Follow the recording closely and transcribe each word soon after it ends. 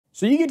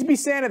So you get to be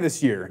Santa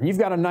this year, and you've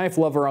got a knife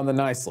lover on the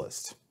nice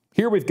list.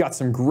 Here we've got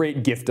some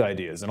great gift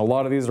ideas, and a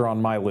lot of these are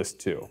on my list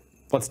too.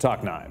 Let's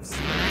talk knives.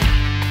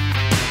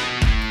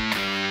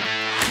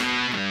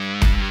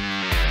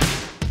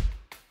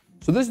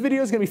 So this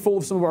video is going to be full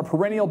of some of our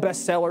perennial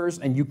bestsellers,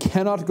 and you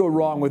cannot go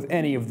wrong with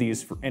any of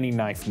these for any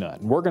knife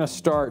nut. And we're going to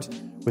start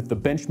with the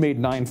Benchmade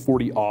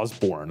 940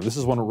 Osborne. This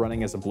is one we're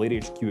running as a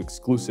Blade HQ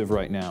exclusive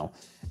right now.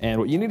 And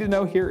what you need to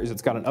know here is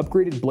it's got an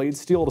upgraded blade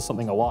steel to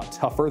something a lot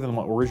tougher than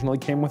what originally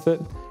came with it,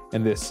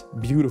 and this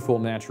beautiful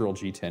natural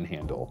G10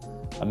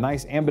 handle. A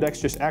nice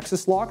ambidextrous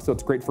axis lock, so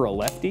it's great for a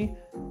lefty,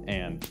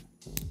 and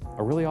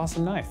a really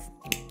awesome knife.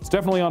 It's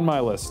definitely on my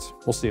list.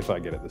 We'll see if I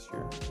get it this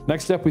year.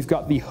 Next up, we've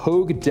got the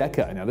Hogue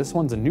Deca. Now this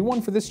one's a new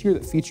one for this year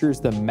that features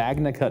the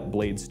MagnaCut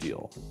blade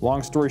steel.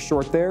 Long story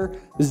short there,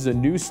 this is a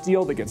new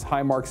steel that gets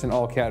high marks in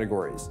all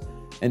categories.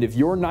 And if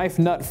your knife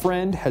nut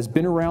friend has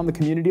been around the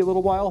community a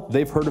little while,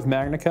 they've heard of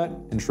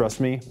MagnaCut, and trust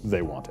me,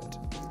 they want it.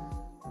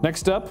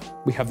 Next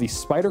up, we have the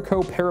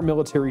Spyderco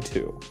Paramilitary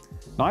 2.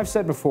 Now I've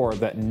said before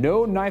that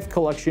no knife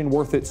collection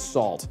worth its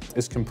salt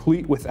is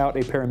complete without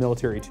a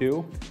Paramilitary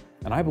 2.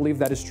 And I believe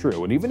that is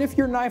true. And even if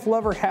your knife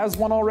lover has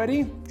one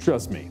already,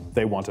 trust me,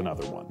 they want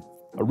another one.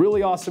 A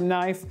really awesome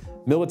knife,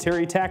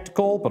 military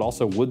tactical, but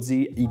also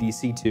woodsy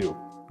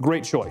EDC2.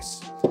 Great choice.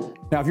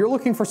 Now, if you're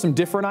looking for some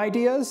different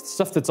ideas,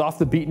 stuff that's off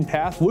the beaten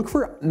path, look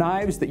for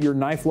knives that your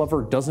knife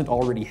lover doesn't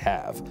already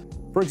have.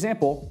 For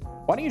example,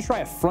 why don't you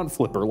try a front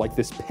flipper like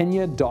this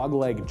Pena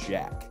Dogleg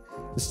Jack?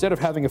 Instead of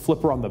having a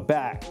flipper on the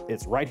back,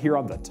 it's right here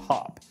on the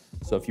top.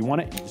 So if you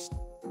want it, you just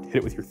hit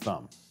it with your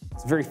thumb.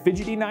 It's a very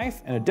fidgety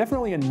knife and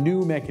definitely a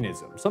new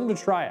mechanism, something to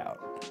try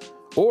out.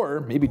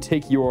 Or maybe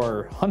take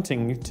your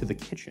hunting to the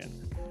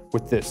kitchen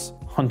with this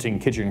hunting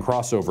kitchen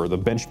crossover, the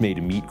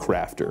Benchmade Meat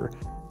Crafter.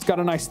 It's got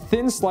a nice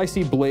thin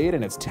slicey blade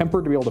and it's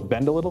tempered to be able to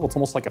bend a little. It's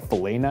almost like a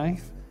fillet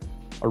knife.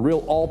 A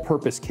real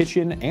all-purpose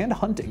kitchen and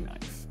hunting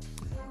knife.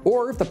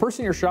 Or if the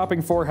person you're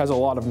shopping for has a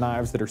lot of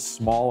knives that are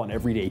small and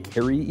everyday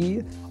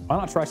carry-y, why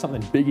not try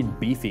something big and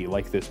beefy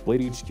like this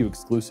Blade HQ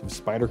exclusive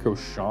Spyderco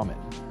Shaman,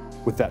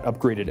 with that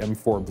upgraded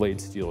M4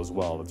 blade steel as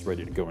well that's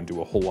ready to go and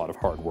do a whole lot of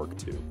hard work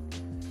too.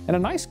 And a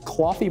nice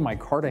clothy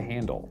micarta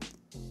handle.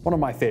 One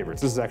of my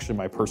favorites. This is actually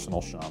my personal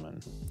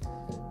Shaman.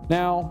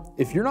 Now,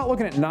 if you're not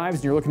looking at knives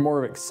and you're looking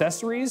more of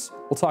accessories,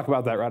 we'll talk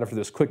about that right after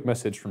this quick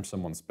message from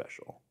someone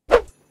special.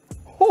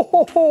 Ho,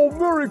 ho, ho,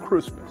 Merry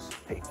Christmas.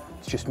 Hey,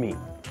 it's just me,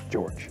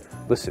 George.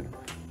 Listen,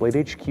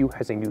 Blade HQ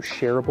has a new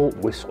shareable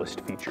wish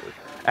list feature.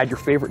 Add your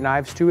favorite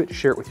knives to it,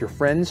 share it with your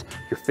friends,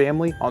 your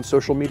family, on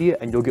social media,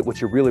 and you'll get what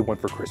you really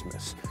want for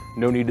Christmas.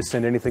 No need to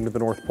send anything to the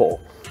North Pole.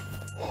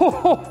 Ho,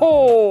 ho,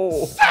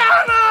 ho!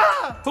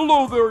 Santa!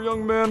 Hello there,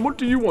 young man. What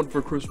do you want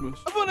for Christmas?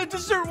 I want a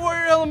Desert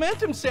Warrior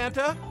Elementum,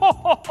 Santa.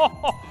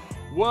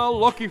 Well,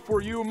 lucky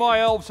for you, my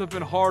elves have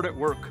been hard at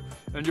work,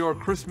 and your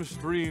Christmas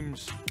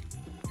dreams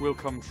will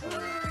come true.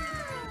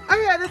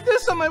 I added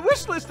this on my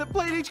wish list at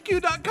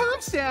BladeHQ.com,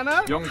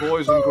 Santa. Young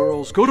boys and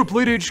girls, go to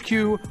Blade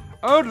HQ,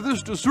 add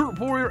this Desert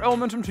Warrior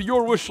Elementum to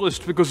your wish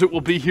list because it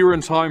will be here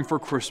in time for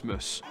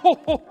Christmas. Ho,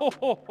 ho, ho,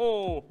 ho,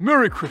 ho.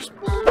 Merry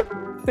Christmas.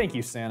 Thank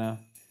you, Santa.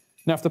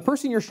 Now, if the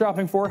person you're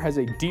shopping for has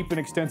a deep and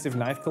extensive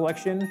knife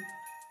collection,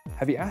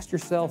 have you asked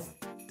yourself,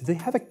 do they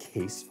have a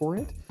case for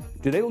it?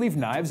 Do they leave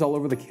knives all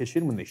over the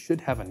kitchen when they should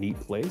have a neat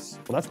place?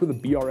 Well, that's where the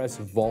BRS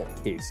Vault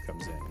case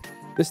comes in.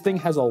 This thing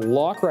has a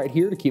lock right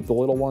here to keep the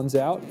little ones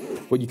out,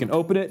 but you can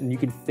open it and you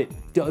can fit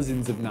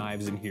dozens of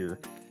knives in here.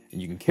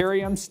 And you can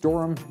carry them,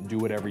 store them, do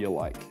whatever you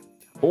like.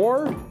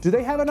 Or do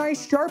they have a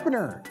nice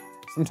sharpener?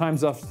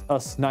 Sometimes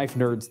us knife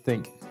nerds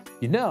think,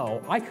 you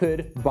know, I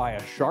could buy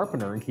a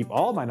sharpener and keep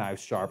all my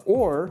knives sharp,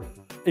 or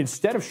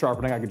instead of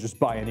sharpening, I could just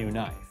buy a new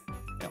knife.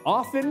 Now,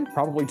 often,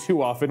 probably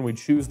too often, we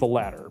choose the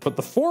latter, but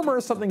the former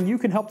is something you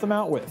can help them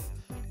out with.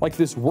 Like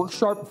this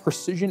Worksharp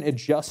Precision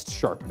Adjust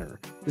Sharpener.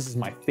 This is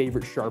my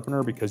favorite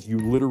sharpener because you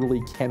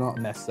literally cannot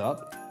mess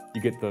up. You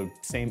get the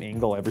same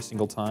angle every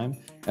single time.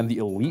 And the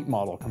Elite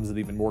model comes with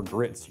even more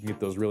grit, so you can get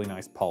those really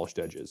nice polished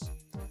edges.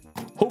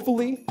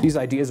 Hopefully, these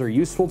ideas are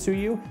useful to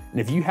you.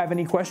 And if you have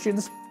any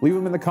questions, leave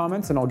them in the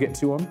comments and I'll get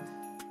to them.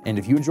 And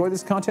if you enjoy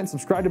this content,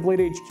 subscribe to Blade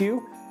HQ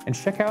and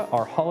check out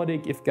our holiday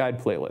gift guide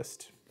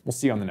playlist. We'll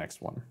see you on the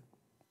next one.